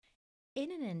In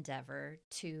an endeavor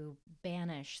to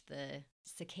banish the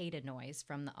cicada noise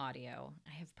from the audio,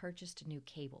 I have purchased a new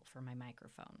cable for my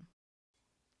microphone.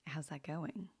 How's that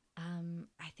going?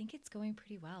 I think it's going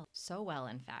pretty well. So well,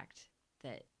 in fact,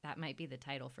 that might be the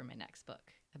title for my next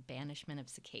book, A Banishment of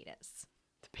Cicadas.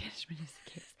 The banishment of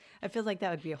cicadas. I feel like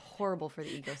that would be horrible for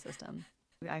the ecosystem.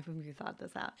 I think you thought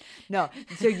this out. No,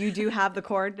 so you do have the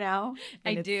cord now?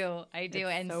 I do.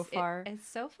 And so far?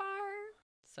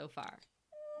 So far.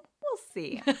 We'll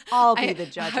see. I'll be the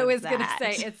judge I of was that. going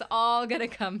to say, it's all going to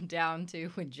come down to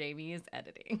when Jamie is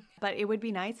editing. But it would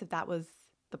be nice if that was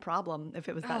the problem, if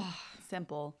it was that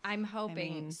simple. I'm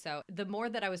hoping so. The more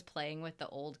that I was playing with the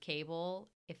old cable,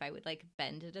 if I would like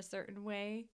bend it a certain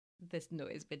way, this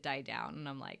noise would die down. And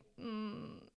I'm like,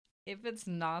 if it's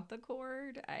not the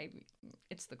cord,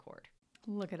 it's the cord.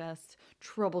 Look at us,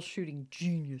 troubleshooting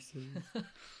geniuses.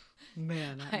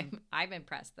 Man, I'm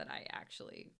impressed that I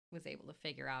actually was able to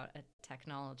figure out a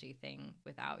technology thing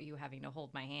without you having to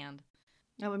hold my hand.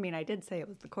 I mean, I did say it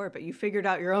was the cord, but you figured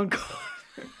out your own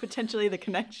cord, potentially the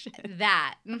connection.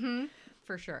 That,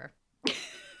 for sure.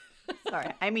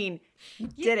 Sorry, I mean, you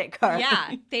did it, Carly.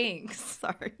 Yeah, thanks.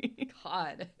 Sorry.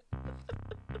 God.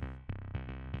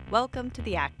 Welcome to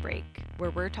the Act Break,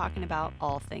 where we're talking about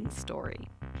all things story.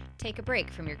 Take a break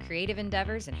from your creative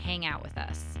endeavors and hang out with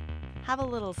us. Have a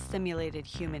little simulated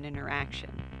human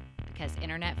interaction. Because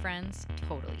internet friends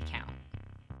totally count.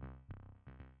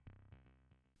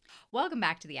 Welcome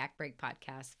back to the Act Break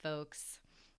podcast, folks.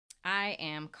 I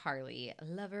am Carly,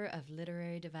 lover of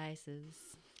literary devices.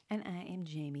 And I am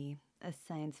Jamie, a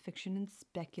science fiction and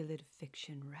speculative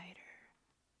fiction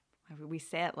writer. We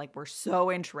say it like we're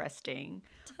so interesting.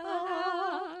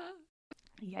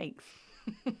 Yikes.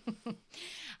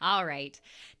 All right.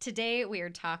 Today we are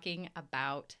talking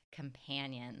about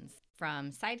companions,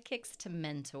 from sidekicks to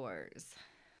mentors.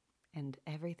 And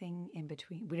everything in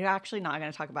between. We're actually not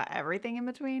going to talk about everything in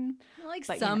between. Like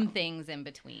some things in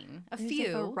between. There's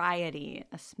few. A variety,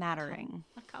 a smattering.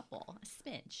 A couple. A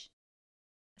smidge.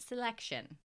 A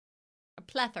selection. A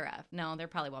plethora. No, there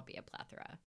probably won't be a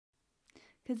plethora.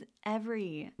 Because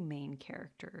every main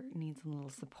character needs a little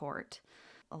support.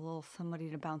 A little somebody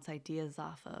to bounce ideas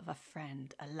off of. A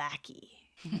friend. A lackey.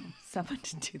 Someone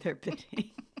to do their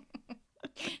bidding.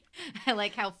 I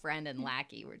like how friend and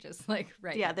lackey were just like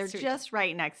right. Yeah, they're just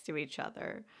right next to each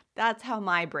other. That's how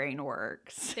my brain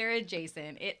works. They're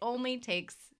adjacent. It only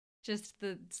takes just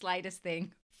the slightest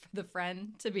thing for the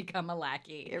friend to become a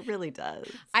lackey. It really does.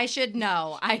 I should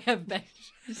know. I have been.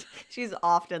 She's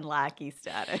often lackey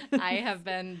status. I have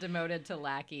been demoted to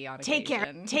lackey on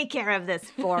occasion. Take care of this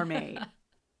for me.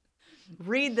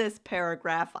 Read this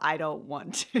paragraph. I don't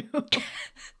want to.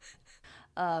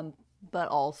 But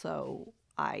also,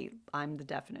 I'm the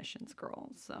definitions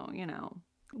girl, so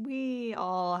we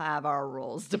all have our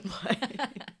roles to play.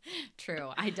 True.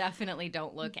 I definitely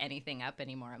don't look anything up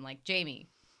anymore. I'm like, Jamie,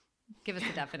 give us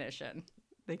a definition.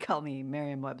 They call me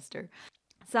Merriam-Webster.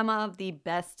 Some of the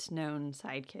best known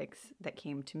sidekicks that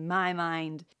came to my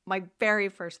mind, my very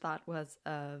first thought was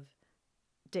of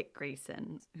Dick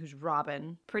Grayson, who's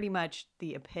Robin. Pretty much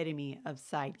the epitome of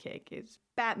sidekick is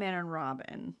Batman and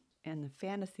Robin. And the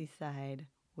fantasy side,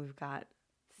 we've got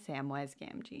Samwise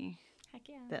Gamgee. Heck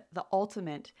yeah. The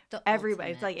ultimate.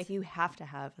 Everybody. It's like if you have to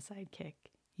have a sidekick,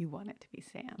 you want it to be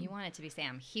Sam. You want it to be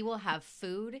Sam. He will have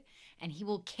food and he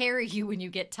will carry you when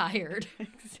you get tired.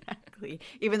 Exactly.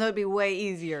 Even though it'd be way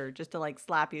easier just to like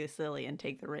slap you silly and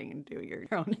take the ring and do your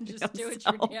own. Just do it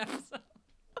your damn self.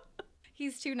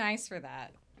 He's too nice for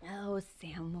that. Oh,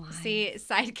 Samwise. See,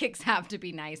 sidekicks have to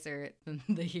be nicer than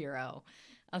the hero.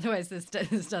 Otherwise, this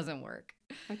doesn't work.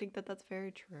 I think that's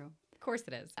very true. Of course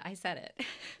it is. I said it.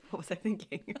 What was I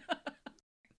thinking?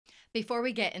 Before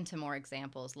we get into more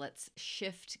examples, let's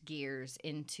shift gears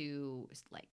into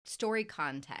like story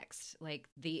context, like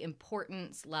the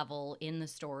importance level in the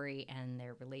story and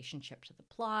their relationship to the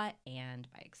plot, and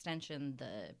by extension,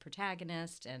 the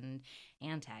protagonist and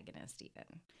antagonist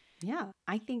even. Yeah,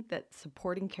 I think that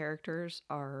supporting characters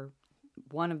are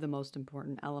one of the most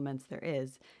important elements there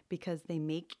is because they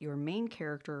make your main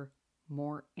character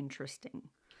more interesting.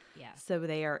 Yeah. So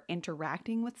they are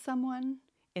interacting with someone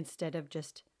instead of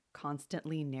just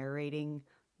constantly narrating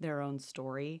their own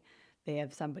story. They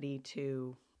have somebody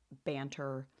to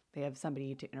banter. They have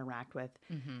somebody to interact with.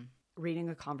 Mm-hmm. Reading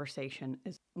a conversation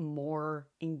is more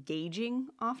engaging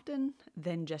often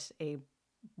than just a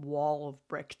wall of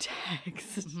brick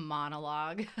text.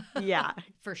 Monologue. Yeah.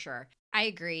 For sure. I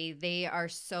agree. They are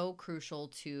so crucial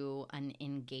to an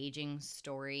engaging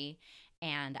story.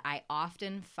 And I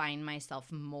often find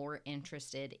myself more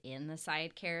interested in the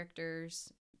side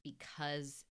characters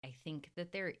because I think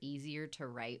that they're easier to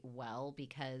write well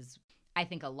because I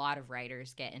think a lot of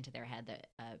writers get into their head that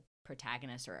a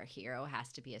protagonist or a hero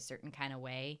has to be a certain kind of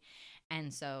way.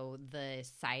 And so the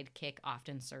sidekick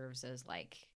often serves as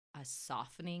like a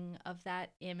softening of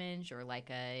that image, or like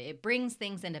it brings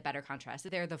things into better contrast.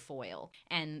 They're the foil,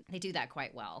 and they do that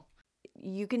quite well.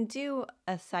 You can do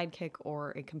a sidekick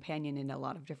or a companion in a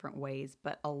lot of different ways,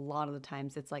 but a lot of the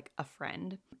times it's like a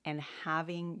friend. And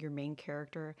having your main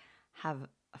character have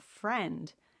a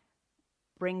friend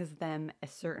brings them a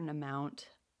certain amount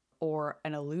or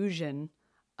an illusion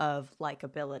of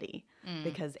likability.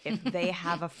 Because if they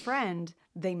have a friend,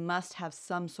 they must have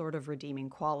some sort of redeeming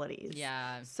qualities.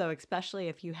 Yeah. So especially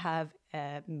if you have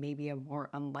maybe a more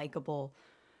unlikable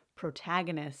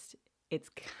protagonist, it's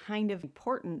kind of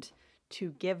important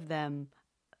to give them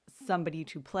somebody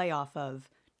to play off of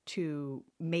to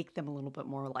make them a little bit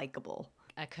more likable.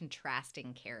 A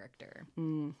contrasting character.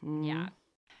 Mm-hmm. Yeah.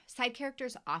 Side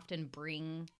characters often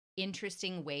bring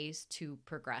interesting ways to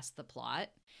progress the plot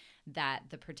that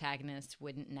the protagonist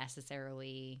wouldn't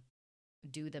necessarily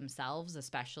do themselves,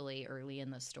 especially early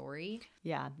in the story.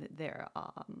 Yeah, they're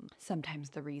sometimes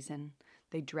the reason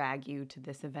they drag you to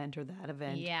this event or that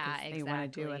event. Yeah, exactly. They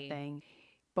want to do a thing.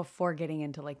 Before getting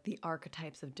into like the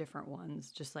archetypes of different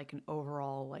ones, just like an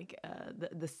overall like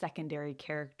the secondary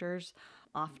characters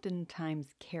oftentimes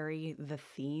carry the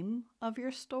theme of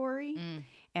your story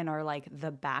and are like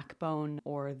the backbone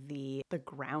or the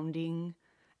grounding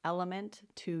element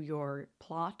to your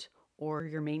plot or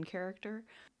your main character.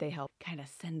 They help kind of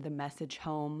send the message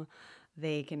home.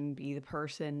 They can be the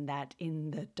person that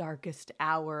in the darkest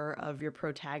hour of your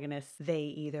protagonist, they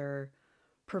either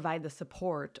provide the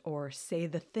support or say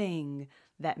the thing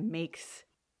that makes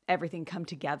everything come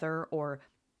together, or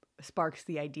sparks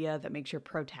the idea that makes your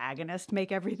protagonist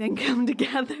make everything come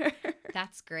together.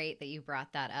 That's great that you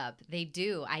brought that up. They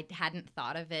do. I hadn't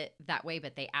thought of it that way,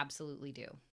 but they absolutely do.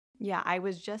 Yeah, I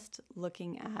was just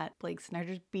looking at Blake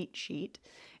Snyder's beat sheet,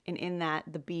 and in that,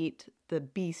 the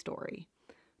B story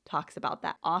talks about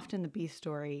that. Often the B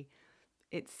story,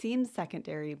 it seems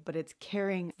secondary, but it's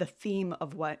carrying the theme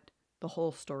of what the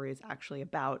whole story is actually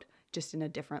about, just in a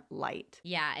different light.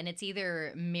 Yeah, and it's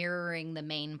either mirroring the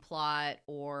main plot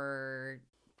or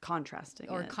contrasting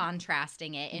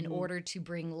it in order to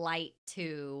bring light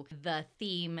to the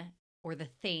theme or the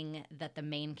thing that the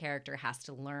main character has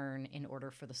to learn in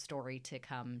order for the story to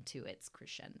come to its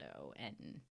crescendo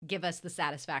and give us the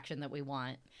satisfaction that we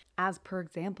want. As per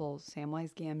example,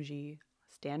 Samwise Gamgee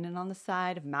standing on the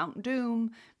side of Mount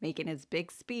Doom, making his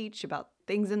big speech about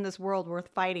things in this world worth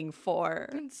fighting for.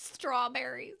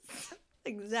 Strawberries.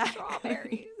 Exactly.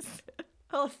 Strawberries.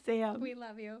 Oh, Sam. We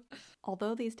love you.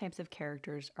 Although these types of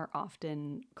characters are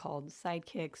often called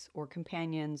sidekicks or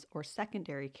companions or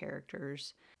secondary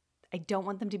characters, I don't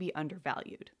want them to be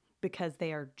undervalued because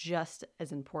they are just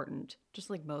as important, just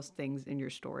like most things in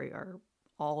your story are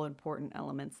all important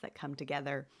elements that come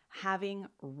together. Having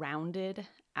rounded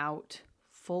out,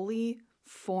 fully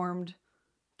formed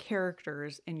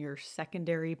characters in your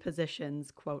secondary positions,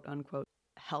 quote unquote,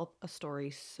 help a story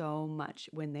so much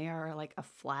when they are like a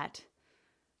flat,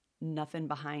 nothing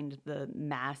behind the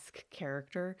mask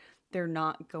character. They're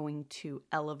not going to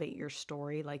elevate your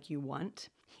story like you want.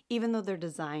 Even though they're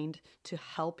designed to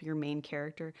help your main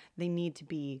character, they need to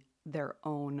be their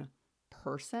own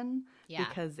person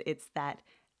because it's that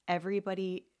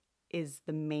everybody is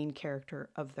the main character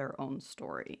of their own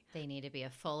story. They need to be a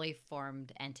fully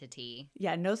formed entity.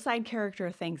 Yeah, no side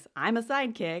character thinks I'm a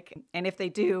sidekick, and if they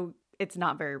do, it's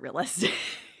not very realistic.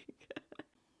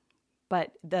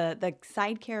 But the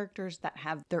side characters that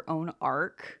have their own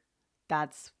arc,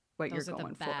 that's what Those you're going are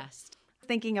the best.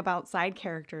 Thinking about side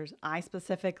characters, I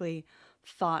specifically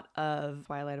thought of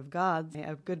Twilight of Gods,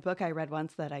 a good book I read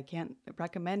once that I can't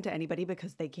recommend to anybody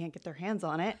because they can't get their hands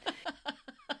on it.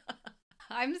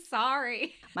 I'm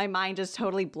sorry. My mind just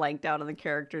totally blanked out on the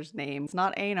character's name. It's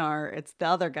not Einar, it's the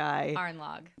other guy.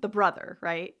 Arnlog. The brother,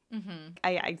 right? Mm-hmm.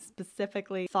 I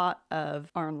specifically thought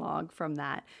of Arnlog from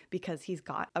that because he's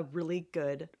got a really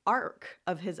good arc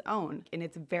of his own. And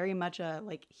it's very much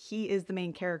he is the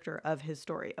main character of his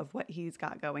story, of what he's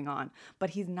got going on. But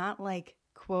he's not like,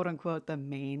 quote unquote, the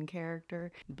main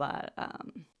character. But,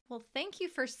 well, thank you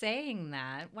for saying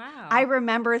that. Wow. I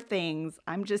remember things.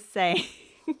 I'm just saying.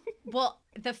 Well,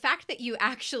 the fact that you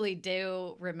actually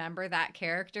do remember that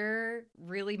character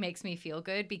really makes me feel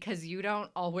good because you don't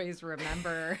always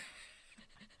remember.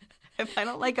 If I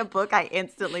don't like a book, I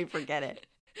instantly forget it.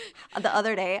 The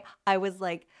other day, I was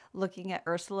like looking at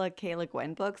Ursula K. Le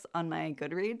Guin books on my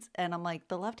Goodreads, and I'm like,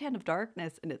 The Left Hand of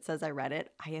Darkness, and it says I read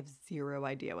it. I have zero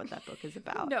idea what that book is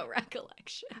about. No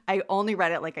recollection. I only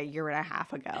read it like a year and a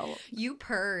half ago. You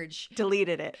purge.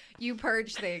 Deleted it. You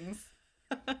purge things.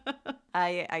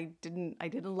 I didn't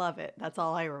love it. That's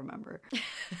all I remember.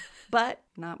 But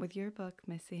not with your book,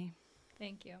 Missy.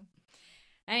 Thank you.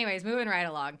 Anyways, moving right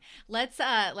along. Let's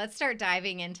start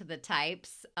diving into the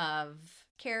types of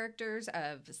characters,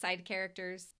 of side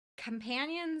characters.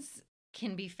 Companions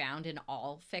can be found in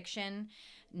all fiction,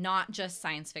 not just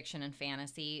science fiction and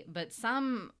fantasy, but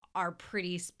some are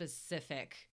pretty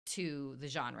specific to the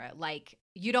genre. Like,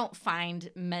 you don't find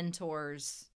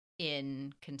mentors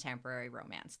in contemporary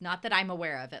romance. Not that I'm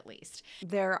aware of, at least.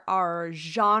 There are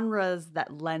genres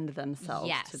that lend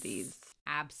themselves to these.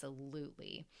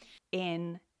 Absolutely.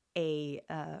 In a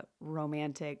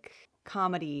romantic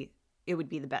comedy, it would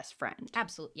be the best friend.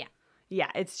 Absolutely, yeah. Yeah,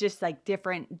 it's just like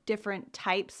different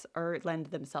types or lend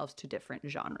themselves to different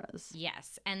genres.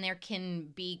 Yes, and there can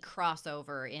be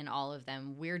crossover in all of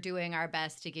them. We're doing our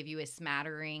best to give you a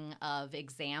smattering of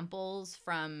examples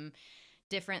from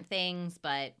different things,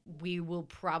 but we will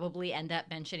probably end up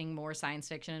mentioning more science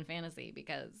fiction and fantasy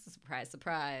because, surprise,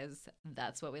 surprise,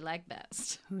 that's what we like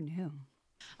best. Who knew?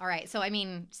 All right, so I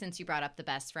mean, since you brought up the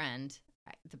best friend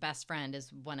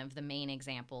is one of the main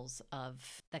examples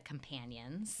of the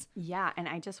companions. Yeah, and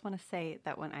I just want to say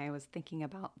that when I was thinking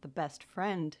about the best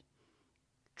friend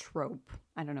trope,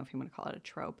 I don't know if you want to call it a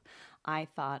trope, I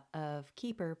thought of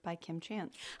Keeper by Kim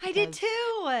Chance. I did too.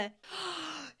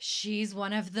 She's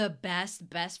one of the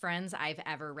best friends I've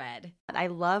ever read. I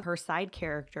love her side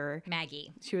character,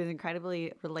 Maggie. She was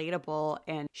incredibly relatable,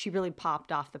 and she really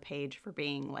popped off the page for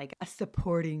being like a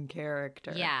supporting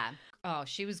character. Yeah. Oh,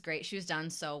 she was great. She was done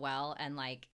so well. And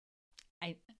like,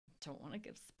 I don't want to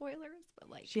give spoilers, but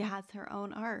like, she has her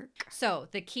own arc. So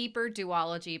the Keeper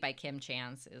duology by Kim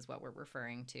Chance is what we're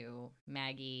referring to.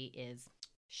 Maggie is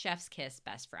chef's kiss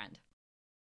best friend.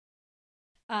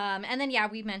 And then, yeah,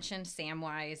 we mentioned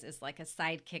Samwise is like a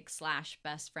sidekick /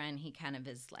 best friend. He kind of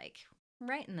is like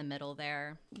right in the middle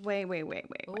there. Wait.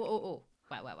 Oh.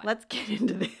 What? Let's get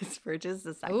into this for just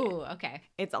a second. Ooh, okay.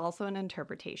 It's also an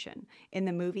interpretation. In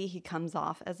the movie, he comes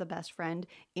off as a best friend.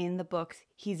 In the books,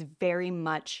 he's very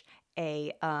much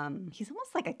he's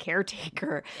almost like a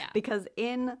caretaker. Yeah. Because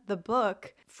in the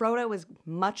book, Frodo is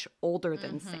much older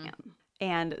than Sam.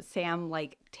 And Sam,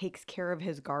 like, takes care of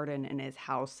his garden and his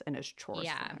house and his chores.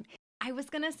 Yeah. For him. I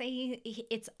was going to say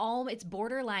it's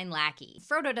borderline lackey.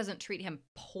 Frodo doesn't treat him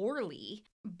poorly,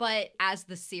 but as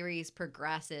the series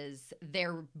progresses,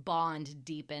 their bond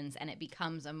deepens and it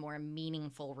becomes a more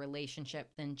meaningful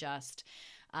relationship than just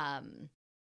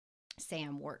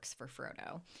Sam works for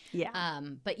Frodo. Yeah.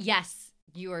 But yes,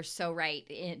 you are so right.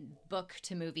 In book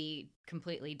to movie,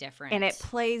 completely different. And it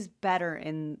plays better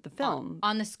in the film.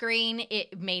 On the screen,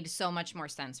 it made so much more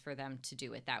sense for them to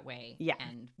do it that way. Yeah.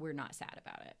 And we're not sad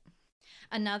about it.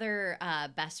 Another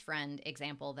best friend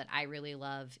example that I really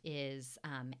love is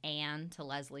Anne to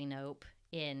Leslie Knope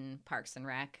in Parks and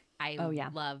Rec. I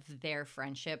love their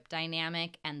friendship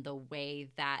dynamic and the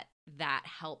way that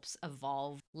helps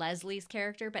evolve Leslie's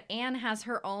character. But Anne has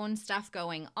her own stuff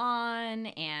going on,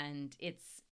 and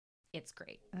it's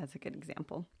great. That's a good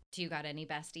example. Do you got any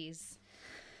besties?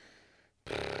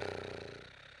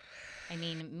 I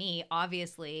mean, me,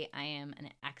 obviously, I am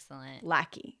an excellent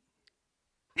lackey.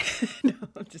 No,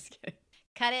 I'm just kidding.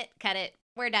 Cut it.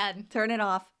 We're done. Turn it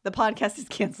off. The podcast is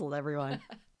canceled, everyone.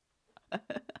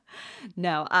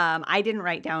 No, I didn't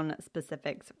write down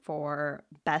specifics for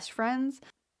best friends.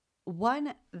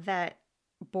 One that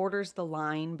borders the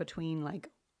line between like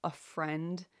a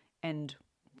friend and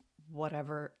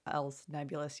whatever else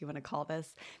nebulous you want to call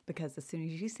this, because as soon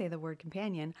as you say the word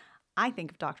companion, I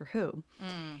think of Doctor Who.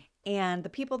 And the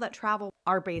people that travel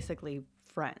are basically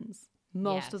friends.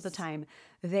 Most of the time,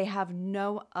 they have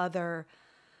no other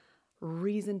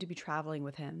reason to be traveling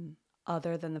with him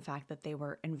other than the fact that they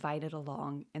were invited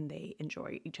along and they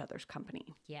enjoy each other's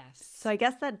company. Yes. So I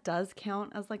guess that does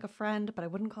count as like a friend, but I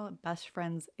wouldn't call it best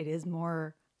friends. It is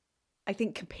more, I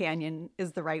think companion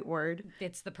is the right word.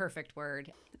 It's the perfect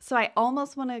word. So I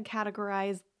almost want to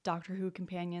categorize Doctor Who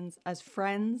companions as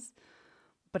friends,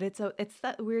 but it's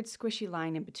that weird squishy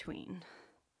line in between.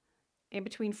 In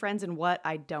between friends and what,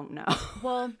 I don't know.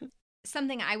 Well,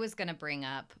 something I was going to bring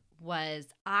up was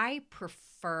I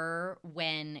prefer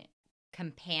when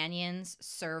companions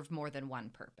serve more than one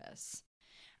purpose.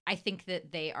 I think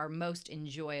that they are most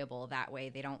enjoyable that way.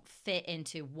 They don't fit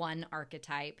into one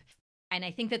archetype. And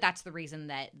I think that that's the reason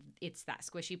that it's that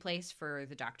squishy place for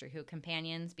the Doctor Who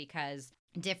companions, because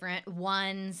different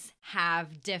ones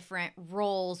have different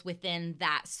roles within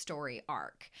that story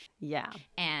arc. Yeah.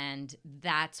 And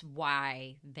that's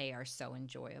why they are so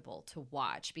enjoyable to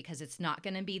watch, because it's not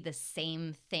going to be the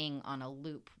same thing on a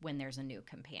loop when there's a new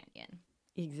companion.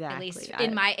 Exactly.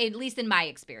 At least in my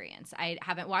experience. I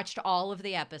haven't watched all of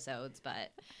the episodes, but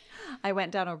I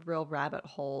went down a real rabbit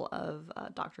hole of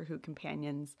Doctor Who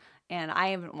companions, and I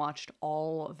haven't watched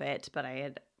all of it, but I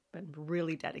had been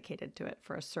really dedicated to it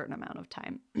for a certain amount of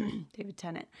time. David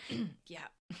Tennant. yeah.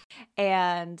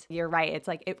 And you're right. It's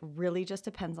like it really just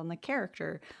depends on the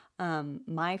character.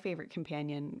 My favorite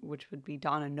companion, which would be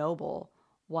Donna Noble,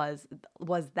 was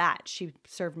that she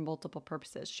served multiple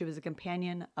purposes. She was a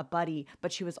companion, a buddy,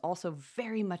 but she was also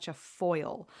very much a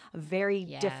foil, very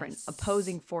different,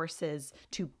 opposing forces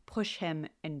to push him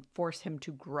and force him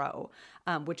to grow,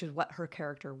 which is what her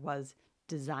character was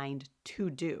designed to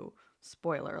do.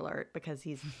 Spoiler alert, because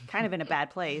he's kind of in a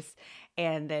bad place.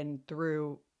 And then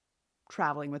through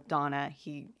traveling with Donna,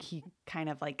 he kind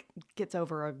of like gets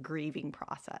over a grieving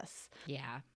process.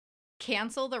 Yeah.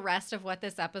 Cancel the rest of what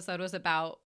this episode was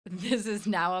about. This is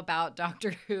now about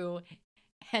Doctor Who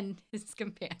and his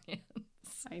companions.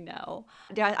 I know.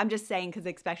 I'm just saying, because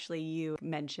especially you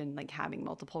mentioned like having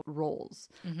multiple roles,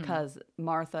 because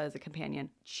Martha is a companion.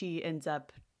 She ends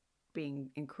up being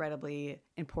incredibly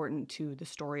important to the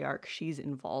story arc she's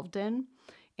involved in,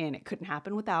 and it couldn't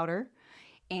happen without her.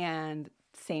 And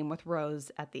same with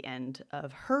Rose at the end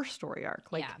of her story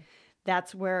arc. Like,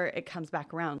 that's where it comes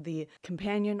back around. The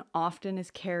companion often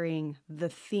is carrying the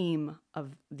theme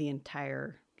of the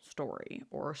entire story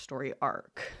or story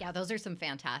arc. Yeah, those are some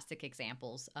fantastic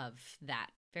examples of that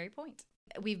very point.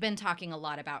 We've been talking a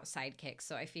lot about sidekicks,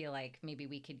 so I feel like maybe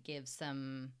we could give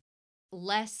some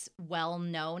less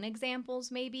well-known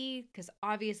examples, maybe, because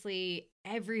obviously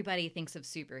everybody thinks of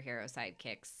superhero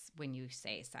sidekicks when you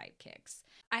say sidekicks.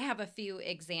 I have a few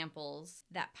examples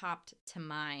that popped to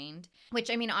mind, which,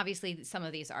 I mean, obviously some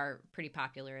of these are pretty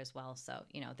popular as well. So,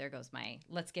 there goes my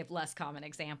let's give less common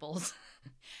examples.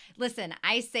 Listen,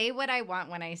 I say what I want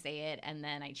when I say it, and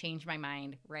then I change my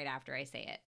mind right after I say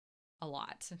it. A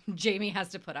lot. Jamie has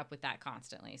to put up with that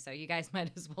constantly. So you guys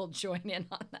might as well join in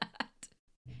on that.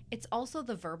 It's also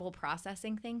the verbal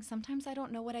processing thing. Sometimes I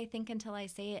don't know what I think until I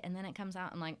say it, and then it comes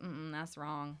out and I'm like, that's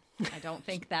wrong. I don't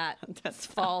think that. That's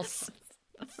false.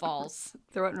 False.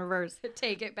 Throw it in reverse.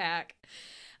 Take it back.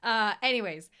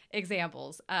 Anyways,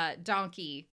 examples.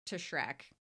 Donkey to Shrek,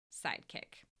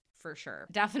 sidekick, for sure.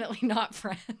 Definitely not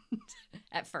friend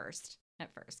at first.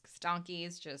 Because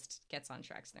Donkey's just gets on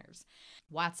Shrek's nerves.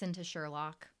 Watson to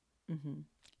Sherlock.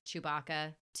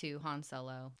 Chewbacca to Han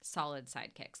Solo. Solid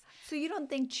sidekicks. So you don't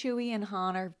think Chewie and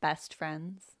Han are best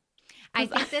friends? I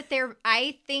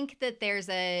think that there's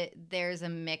a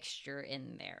mixture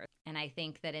in there. And I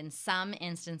think that in some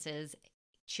instances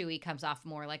Chewie comes off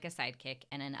more like a sidekick,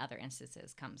 and in other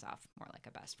instances comes off more like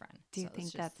a best friend. Do you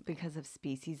think that's because of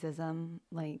speciesism?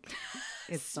 Like,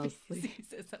 it's mostly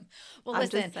speciesism. Well,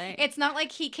 listen, it's not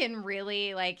like he can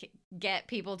really like get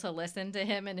people to listen to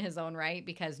him in his own right,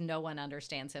 because no one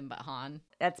understands him but Han.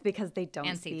 That's because they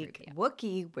don't speak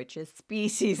Wookiee, which is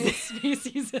speciesism.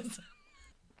 Speciesism.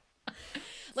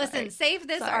 Listen, save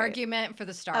this argument for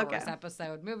the Star Wars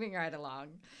episode. Moving right along.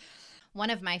 One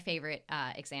of my favorite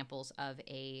examples of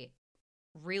a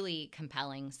really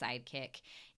compelling sidekick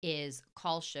is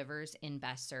Carl Shivers in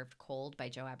Best Served Cold by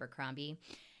Joe Abercrombie.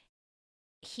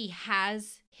 He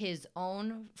has his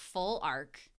own full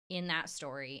arc in that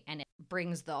story, and it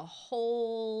brings the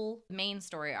whole main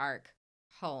story arc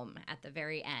home at the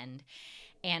very end.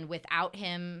 And without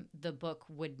him, the book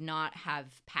would not have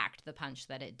packed the punch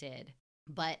that it did.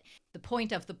 But the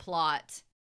point of the plot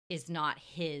is not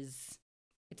his.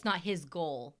 It's not his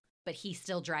goal, but he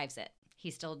still drives it.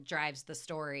 He still drives the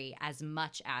story as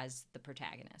much as the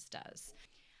protagonist does.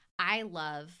 I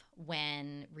love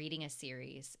when reading a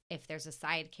series, if there's a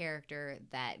side character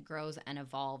that grows and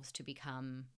evolves to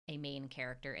become a main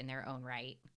character in their own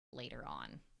right later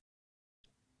on.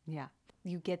 Yeah.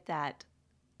 You get that,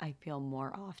 I feel,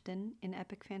 more often in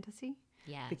epic fantasy.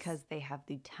 Yes. Because they have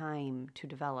the time to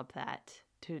develop that,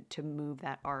 to move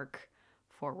that arc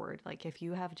forward. Like, if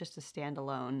you have just a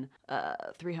standalone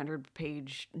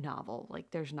 300-page novel, like,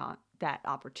 there's not that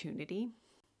opportunity.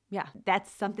 Yeah,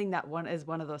 that's something that is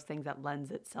one of those things that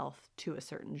lends itself to a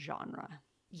certain genre.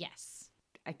 Yes.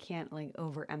 I can't like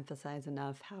overemphasize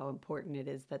enough how important it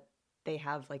is that they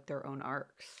have like their own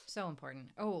arcs. So important.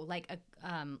 Oh, like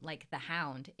the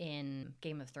Hound in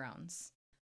Game of Thrones.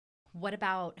 What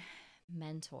about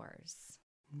mentors?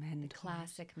 Mentors. The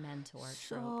classic mentor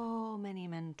trope. So many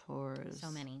mentors.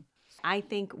 So many. I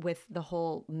think with the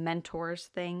whole mentors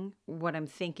thing, what I'm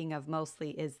thinking of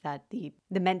mostly is that the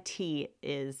mentee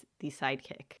is the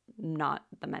sidekick, not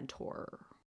the mentor.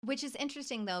 Which is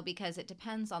interesting, though, because it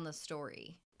depends on the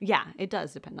story. Yeah, it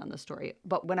does depend on the story.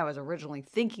 But when I was originally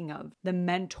thinking of the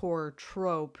mentor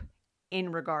trope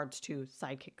in regards to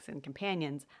sidekicks and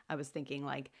companions, I was thinking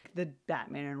like the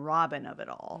Batman and Robin of it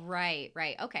all. Right.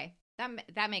 Okay.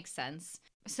 That makes sense.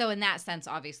 So in that sense,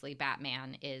 obviously,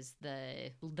 Batman is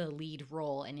the lead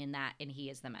role, and he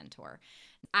is the mentor.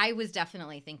 I was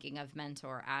definitely thinking of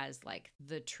mentor as like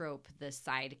the trope, the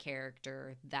side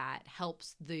character that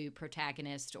helps the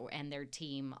protagonist and their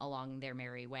team along their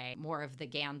merry way. More of the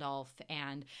Gandalf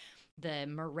and the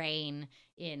Moraine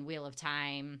in Wheel of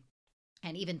Time,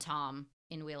 and even Tom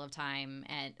in Wheel of Time,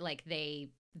 and like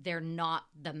they're not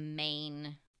the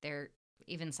main. They're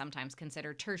even sometimes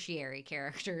considered tertiary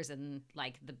characters in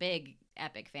like the big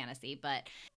epic fantasy, but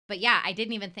yeah, I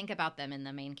didn't even think about them in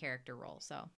the main character role.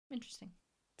 So interesting.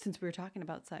 Since we were talking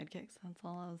about sidekicks, that's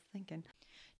all I was thinking.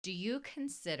 Do you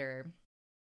consider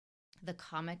the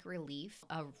comic relief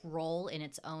a role in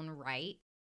its own right,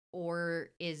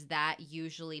 or is that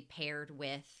usually paired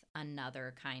with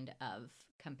another kind of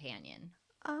companion?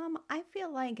 I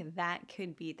feel like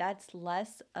that's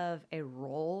less of a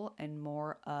role and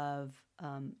more of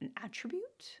an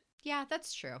attribute. Yeah,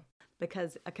 that's true.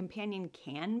 Because a companion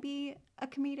can be a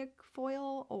comedic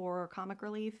foil or comic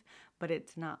relief, but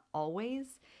it's not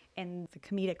always. And the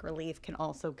comedic relief can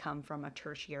also come from a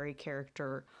tertiary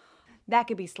character. That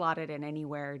could be slotted in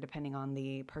anywhere depending on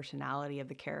the personality of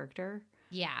the character.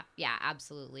 Yeah,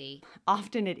 absolutely.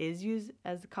 Often it is used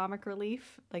as comic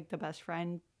relief, like the best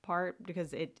friend part,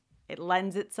 because it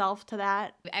lends itself to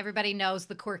that. Everybody knows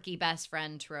the quirky best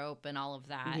friend trope and all of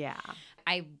that. Yeah.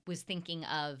 I was thinking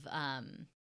of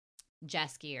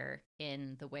Jaskier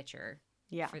in The Witcher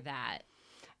for that.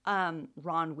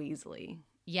 Ron Weasley.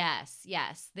 Yes.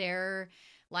 They're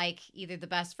like either the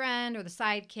best friend or the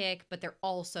sidekick, but they're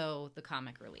also the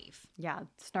comic relief. Yeah,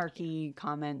 snarky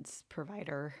comments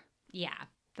provider. Yeah.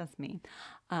 That's me.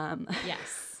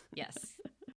 Yes.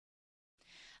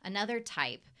 Another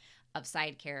type of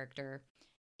side character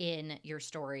in your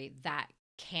story that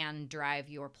can drive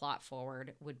your plot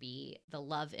forward would be the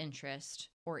love interest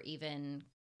or even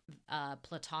a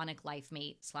platonic life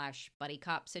mate / buddy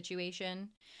cop situation.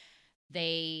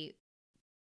 They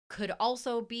could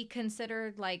also be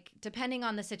considered, like, depending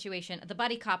on the situation. The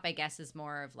buddy cop, I guess, is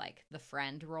more of like the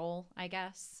friend role, I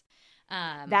guess.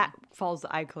 That falls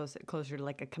closer to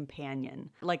like a companion,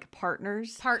 like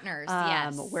partners.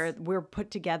 Yes. Where we're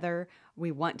put together,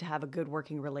 we want to have a good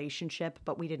working relationship,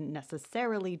 but we didn't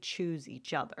necessarily choose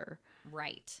each other.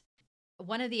 Right.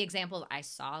 One of the examples I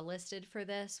saw listed for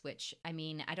this, which, I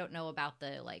mean, I don't know about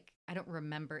I don't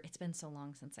remember. It's been so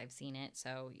long since I've seen it,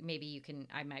 so maybe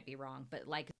I might be wrong. But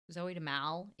like Zoe and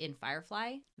Mal in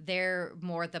Firefly, they're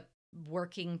more the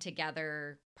working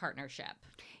together partnership.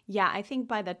 Yeah, I think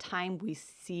by the time we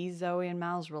see Zoe and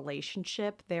Mal's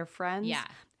relationship, they're friends. Yeah.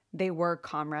 They were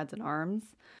comrades in arms.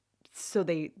 So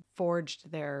they forged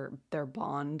their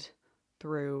bond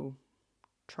through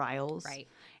trials. Right.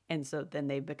 And so then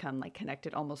they become like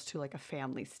connected almost to like a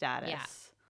family status. Yeah.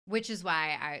 Which is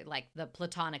why I like the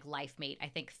platonic life mate, I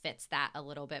think fits that a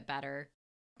little bit better.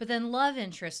 But then love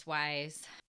interest wise,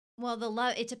 well,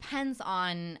 it depends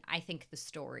on, I think, the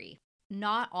story.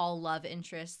 Not all love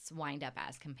interests wind up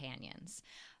as companions,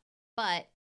 but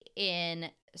in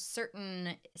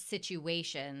certain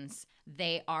situations,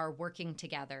 they are working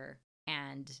together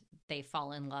and they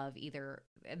fall in love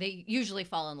they usually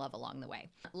fall in love along the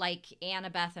way. Like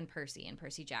Annabeth and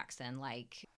Percy Jackson,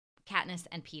 like Katniss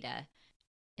and Peeta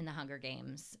in the Hunger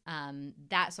Games,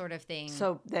 that sort of thing.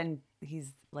 So then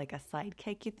he's like a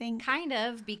sidekick, you think? Kind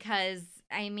of, because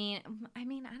I mean,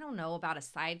 I don't know about a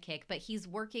sidekick, but he's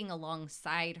working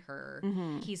alongside her.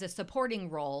 Mm-hmm. He's a supporting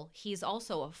role. He's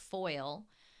also a foil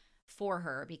for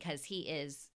her because he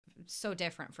is so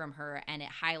different from her, and it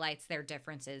highlights their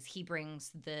differences. He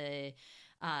brings the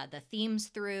themes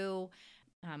through.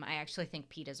 I actually think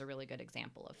Pete is a really good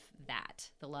example of that.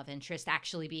 The love interest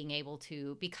actually being able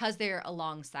to, because they're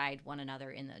alongside one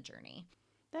another in the journey.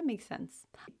 That makes sense.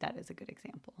 That is a good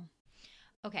example.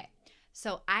 Okay,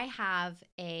 so I have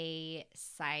a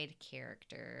side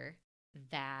character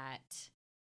that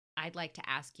I'd like to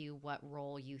ask you what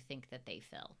role you think that they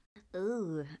fill.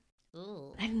 Ooh.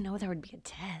 I didn't know there would be a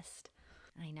test.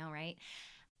 I know, right?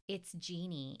 It's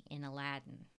Genie in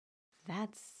Aladdin.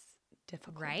 That's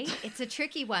difficult. Right? It's a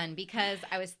tricky one because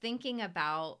I was thinking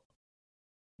about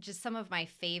just some of my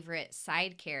favorite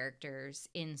side characters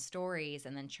in stories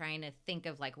and then trying to think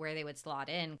of like where they would slot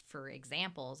in for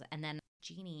examples. And then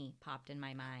Genie popped in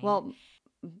my mind. Well,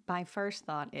 my first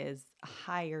thought is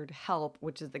hired help,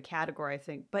 which is the category, I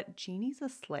think. But Genie's a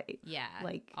slave. Yeah.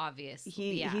 Like, obvious.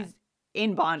 he's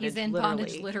in bondage. He's in literally.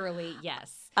 bondage, literally.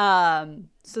 Yes.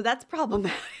 So that's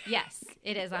problematic. Yes,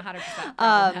 it is 100%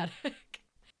 problematic.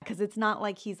 Because it's not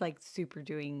like he's like super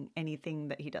doing anything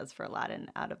that he does for Aladdin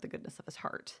out of the goodness of his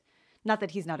heart. Not that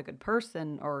he's not a good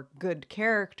person or good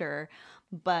character,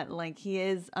 but like he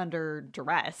is under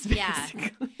duress,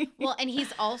 basically. Yeah. Well, and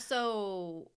he's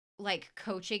also like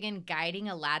coaching and guiding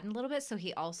Aladdin a little bit. So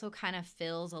he also kind of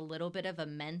fills a little bit of a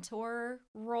mentor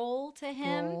role to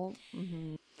him.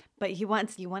 Mm-hmm. But you want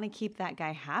to keep that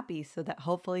guy happy so that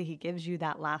hopefully he gives you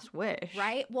that last wish.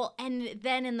 Right? Well, and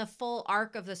then in the full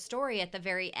arc of the story at the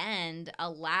very end,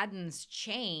 Aladdin's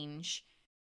change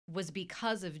was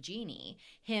because of Genie.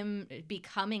 Him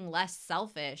becoming less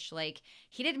selfish. Like,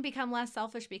 he didn't become less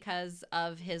selfish because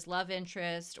of his love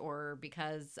interest or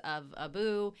because of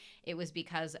Abu. It was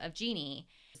because of Genie.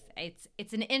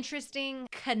 It's an interesting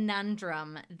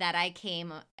conundrum that I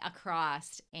came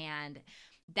across, and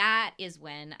that is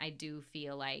when I do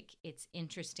feel like it's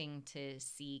interesting to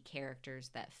see characters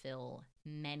that fill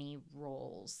many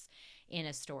roles in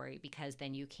a story, because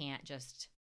then you can't just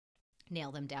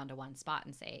nail them down to one spot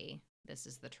and say this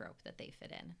is the trope that they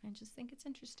fit in. I just think it's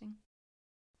interesting.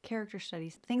 Character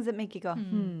studies, things that make you go,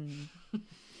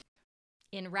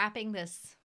 In wrapping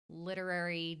this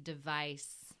literary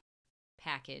device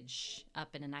package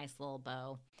up in a nice little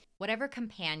bow, whatever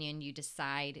companion you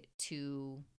decide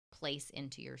to place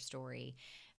into your story,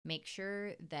 make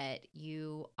sure that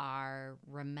you are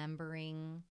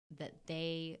remembering that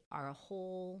they are a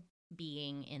whole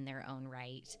being in their own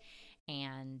right,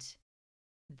 and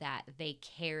that they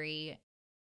carry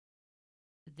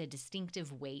the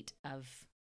distinctive weight of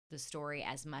the story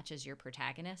as much as your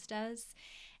protagonist does,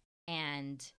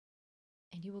 and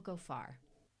you will go far.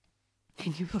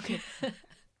 And you will get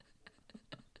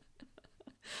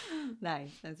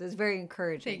nice. It's very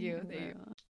encouraging. Thank you.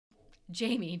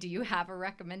 Jamie, do you have a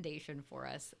recommendation for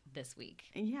us this week?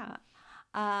 Yeah.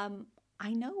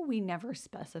 I know we never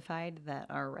specified that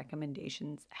our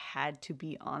recommendations had to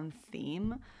be on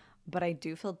theme, but I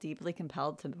do feel deeply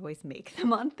compelled to always make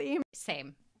them on theme.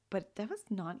 Same. But that was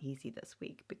not easy this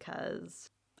week because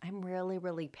I'm really,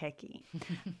 really picky.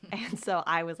 And so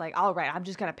I was like, all right, I'm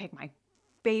just going to pick my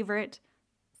favorite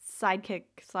sidekick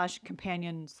 /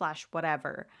 companion /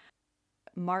 whatever.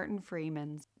 Martin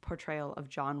Freeman's portrayal of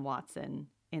John Watson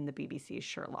in the BBC's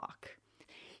Sherlock.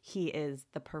 He is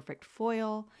the perfect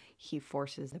foil. He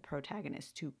forces the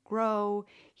protagonist to grow.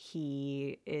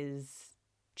 He is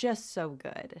just so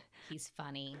good. He's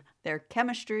funny. Their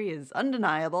chemistry is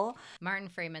undeniable. Martin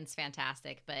Freeman's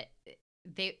fantastic, but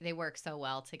they work so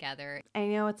well together. I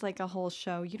know it's like a whole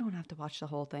show. You don't have to watch the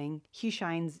whole thing. He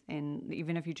shines in,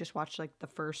 even if you just watch like the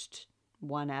first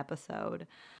one episode.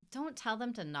 Don't tell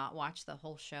them to not watch the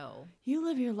whole show. You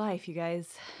live your life, you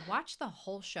guys. Watch the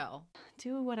whole show.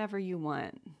 Do whatever you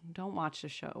want. Don't watch the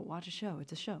show. Watch a show.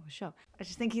 It's a show. I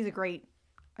just think he's a great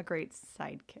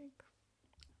sidekick.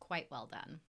 Quite well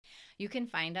done. You can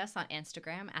find us on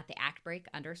Instagram at the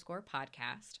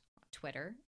 @actbreak_podcast,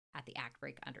 Twitter at the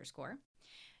 @actbreak_.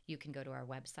 You can go to our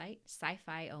website,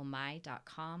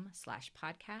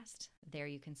 scifiomai.com/podcast. There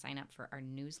you can sign up for our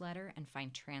newsletter and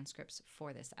find transcripts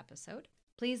for this episode.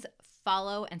 Please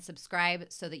follow and subscribe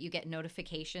so that you get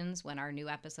notifications when our new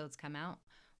episodes come out.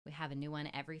 We have a new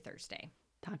one every Thursday.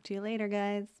 Talk to you later,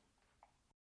 guys.